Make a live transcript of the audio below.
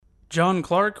John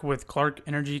Clark with Clark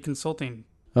Energy Consulting.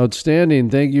 Outstanding.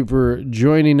 Thank you for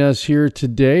joining us here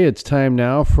today. It's time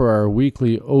now for our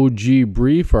weekly OG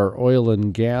brief, our oil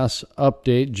and gas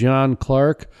update. John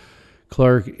Clark,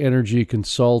 Clark Energy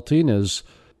Consulting, is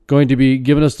going to be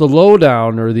giving us the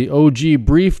lowdown, or the OG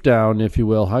brief down, if you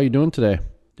will. How are you doing today?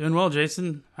 Doing well,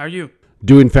 Jason. How are you?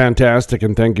 Doing fantastic,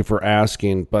 and thank you for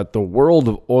asking. But the world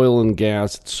of oil and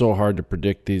gas, it's so hard to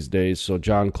predict these days. So,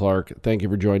 John Clark, thank you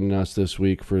for joining us this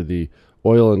week for the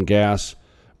oil and gas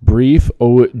brief,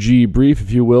 OG brief,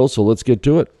 if you will. So let's get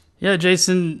to it. Yeah,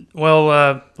 Jason.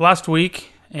 Well, last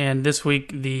week and this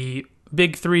week, the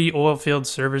big three oil field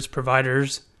service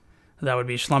providers, that would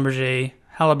be Schlumberger,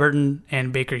 Halliburton,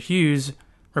 and Baker Hughes,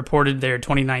 reported their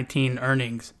 2019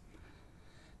 earnings.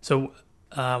 So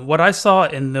what I saw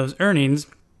in those earnings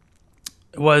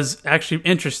was actually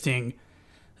interesting.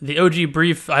 The OG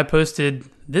brief I posted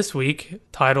this week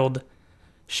titled,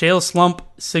 Shale Slump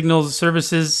Signals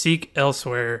Services Seek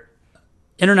Elsewhere.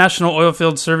 International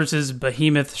Oilfield Services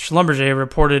behemoth Schlumberger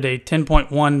reported a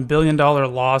 $10.1 billion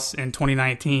loss in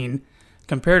 2019,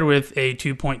 compared with a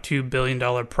 $2.2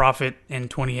 billion profit in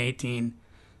 2018.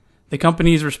 The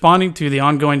company is responding to the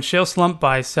ongoing shale slump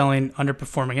by selling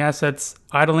underperforming assets,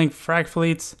 idling frac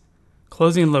fleets,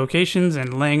 closing locations,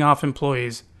 and laying off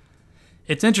employees.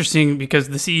 It's interesting because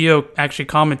the CEO actually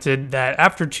commented that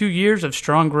after 2 years of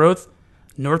strong growth,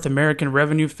 North American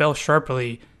revenue fell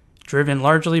sharply, driven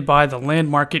largely by the land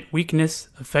market weakness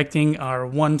affecting our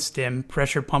one-stem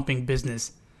pressure pumping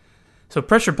business. So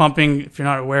pressure pumping, if you're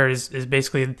not aware, is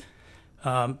basically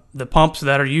the pumps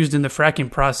that are used in the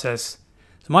fracking process.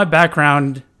 So my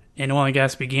background in oil and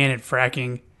gas began in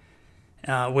fracking,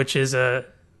 which is a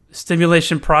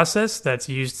stimulation process that's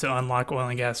used to unlock oil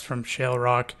and gas from shale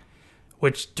rock,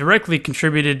 which directly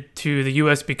contributed to the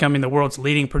U.S. becoming the world's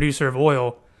leading producer of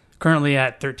oil, currently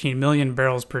at 13 million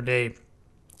barrels per day,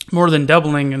 more than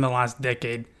doubling in the last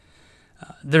decade.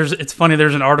 It's funny,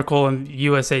 there's an article in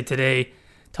USA Today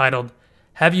titled,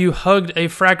 Have You Hugged a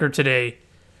Fracker Today?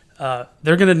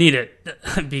 They're going to need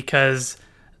it because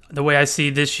the way I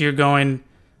see this year going,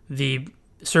 the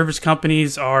service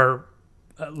companies are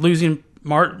losing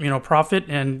profit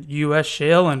in U.S.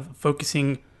 shale and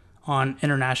focusing on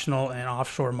international and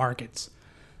offshore markets.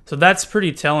 So that's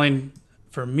pretty telling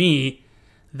for me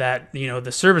that,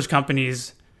 the service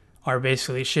companies are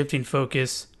basically shifting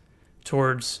focus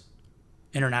towards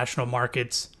international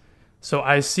markets. So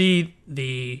I see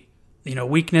the,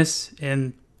 weakness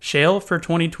in shale for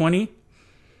 2020.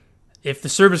 If the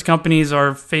service companies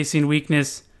are facing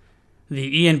weakness,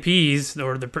 the E&Ps,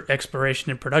 or the exploration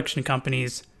and production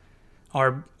companies,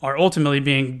 are ultimately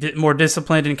being more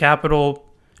disciplined in capital,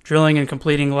 drilling and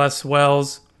completing less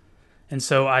wells. And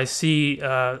so I see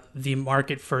the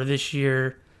market for this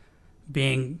year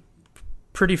being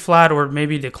pretty flat or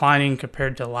maybe declining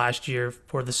compared to last year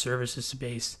for the services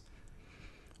space.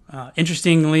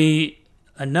 Interestingly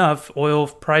enough, oil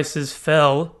prices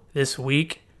fell this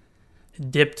week,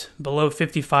 dipped below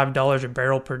 $55 a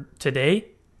barrel per today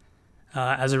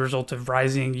as a result of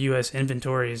rising U.S.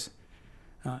 inventories.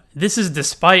 This is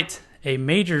despite a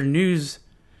major news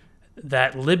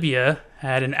that Libya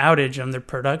had an outage on their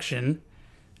production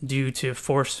due to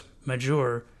force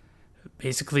majeure,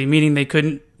 basically meaning they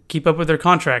couldn't keep up with their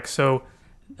contracts. So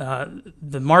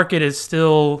the market is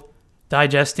still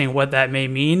digesting what that may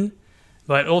mean,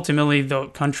 but ultimately the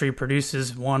country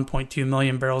produces 1.2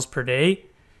 million barrels per day,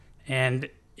 and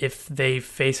if they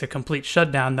face a complete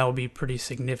shutdown, that will be pretty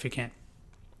significant.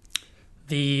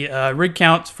 The rig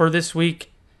count for this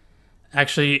week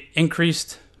actually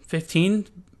increased 15,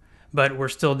 but we're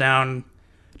still down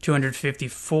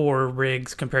 254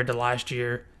 rigs compared to last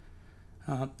year.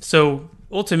 So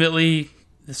ultimately,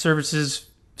 the services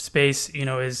space,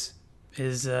 is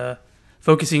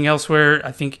focusing elsewhere.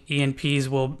 I think E&Ps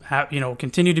will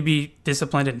continue to be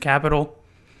disciplined in capital.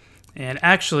 And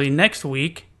actually, next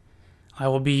week, I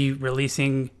will be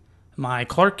releasing my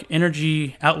Clark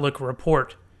Energy Outlook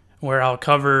report, where I'll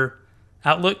cover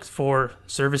outlook for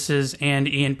services and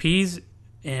E&Ps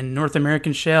in North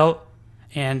American shale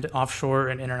and offshore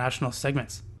and international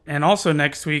segments. And also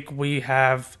next week, we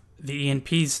have the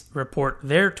E&Ps report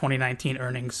their 2019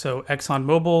 earnings. So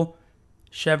ExxonMobil,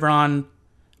 Chevron,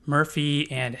 Murphy,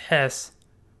 and Hess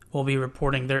will be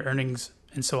reporting their earnings.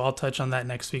 And so I'll touch on that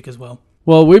next week as well.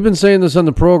 Well, we've been saying this on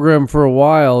the program for a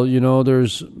while.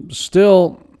 There's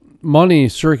still money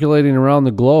circulating around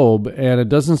the globe, and it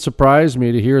doesn't surprise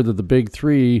me to hear that the big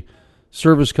three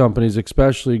service companies,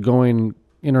 especially going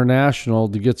international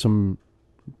to get some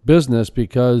business,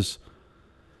 because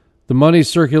the money's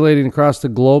circulating across the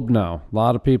globe now. A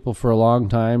lot of people for a long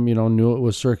time, knew it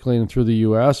was circulating through the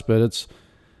U.S., but it's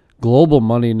global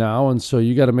money now, and so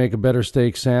you got to make a better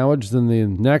steak sandwich than the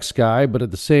next guy. But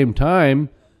at the same time,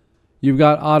 you've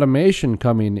got automation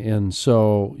coming in,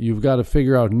 so you've got to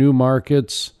figure out new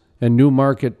markets and new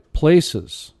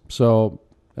marketplaces. So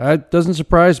it doesn't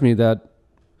surprise me that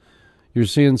you're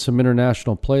seeing some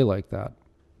international play like that.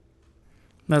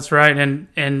 That's right,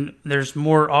 and there's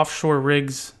more offshore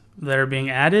rigs that are being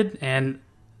added, and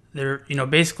they're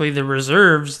basically the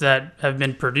reserves that have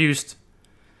been produced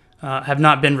have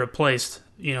not been replaced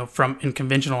from in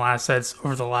conventional assets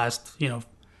over the last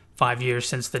 5 years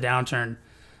since the downturn.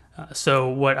 So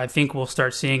what I think we'll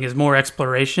start seeing is more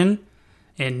exploration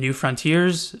in new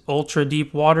frontiers, ultra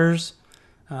deep waters.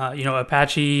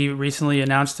 Apache recently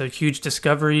announced a huge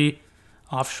discovery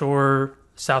offshore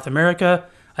South America.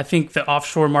 I think the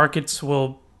offshore markets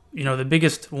will, the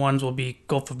biggest ones will be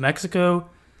Gulf of Mexico,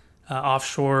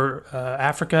 offshore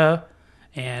Africa,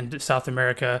 and South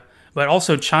America. But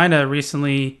also China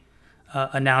recently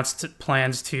announced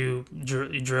plans to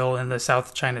drill in the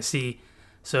South China Sea.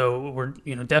 So we're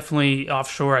definitely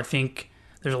offshore. I think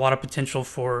there's a lot of potential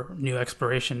for new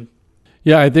exploration.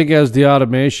 Yeah, I think as the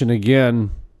automation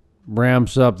again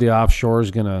ramps up, the offshore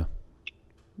is going to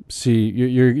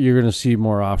you're going to see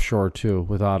more offshore too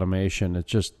with automation. It's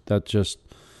just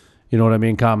what I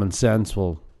mean. Common sense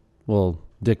will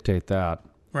dictate that.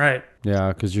 Right. Yeah,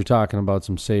 because you're talking about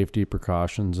some safety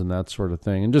precautions and that sort of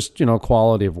thing, and just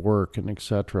quality of work and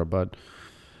etc. But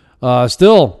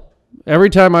still, every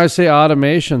time I say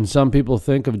automation, some people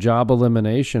think of job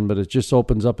elimination, but it just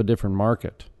opens up a different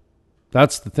market.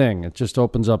 That's the thing. It just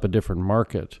opens up a different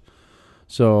market.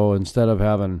 So instead of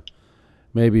having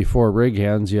maybe 4 rig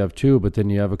hands, you have 2, but then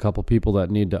you have a couple people that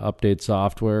need to update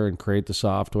software and create the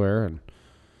software and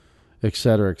et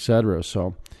cetera, et cetera.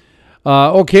 So,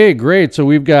 okay, great. So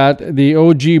we've got the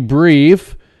OG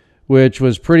brief, which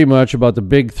was pretty much about the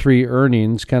big 3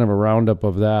 earnings, kind of a roundup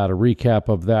of that, a recap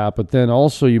of that. But then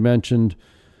also you mentioned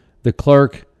the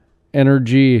Clark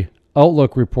Energy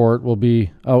Outlook report will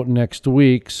be out next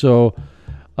week. So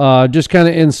just kind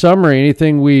of in summary,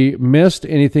 anything we missed,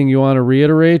 anything you want to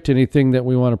reiterate, anything that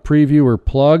we want to preview or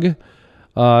plug,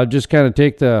 just kind of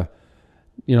take the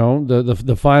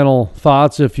final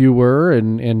thoughts, if you were,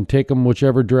 and take them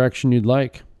whichever direction you'd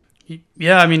like.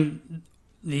 Yeah, I mean,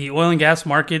 the oil and gas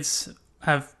markets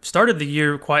have started the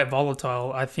year quite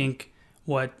volatile. I think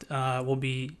what will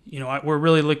be, we're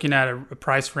really looking at a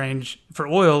price range for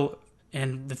oil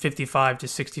in the $55 to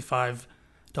 $65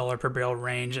 per barrel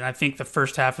range, and I think the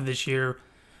first half of this year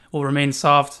will remain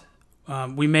soft.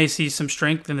 We may see some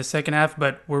strength in the second half,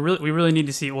 but we really need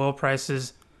to see oil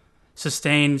prices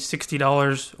sustain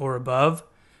 $60 or above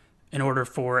in order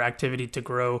for activity to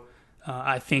grow.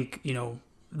 I think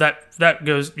that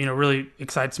goes really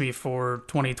excites me for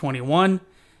 2021.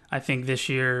 I think this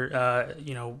year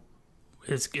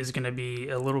is going to be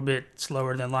a little bit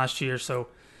slower than last year. So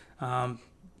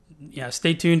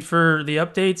stay tuned for the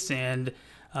updates, and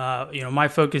my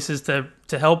focus is to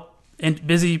help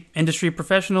busy industry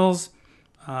professionals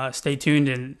stay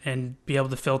tuned and be able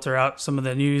to filter out some of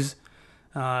the news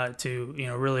to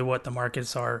really what the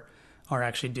markets are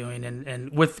actually doing,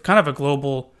 and with kind of a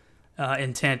global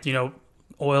intent.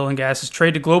 Oil and gas is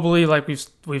traded globally, like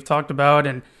we've talked about,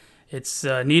 and it's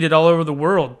needed all over the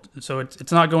world. So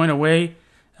it's not going away,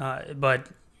 but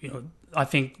I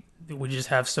think we just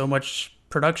have so much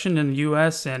production in the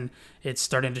U.S. and it's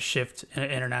starting to shift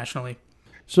internationally.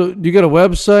 So do you got a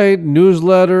website,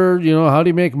 newsletter? How do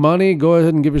you make money? Go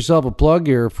ahead and give yourself a plug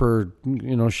here for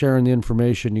sharing the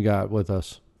information you got with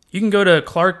us. You can go to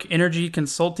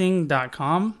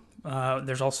clarkenergyconsulting.com.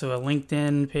 There's also a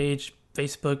LinkedIn page,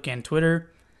 Facebook, and Twitter.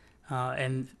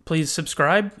 And please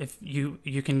subscribe if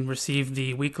you can receive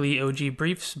the weekly OG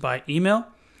briefs by email.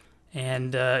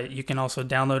 And you can also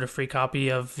download a free copy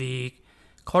of the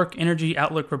Clark Energy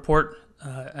Outlook report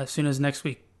as soon as next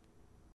week.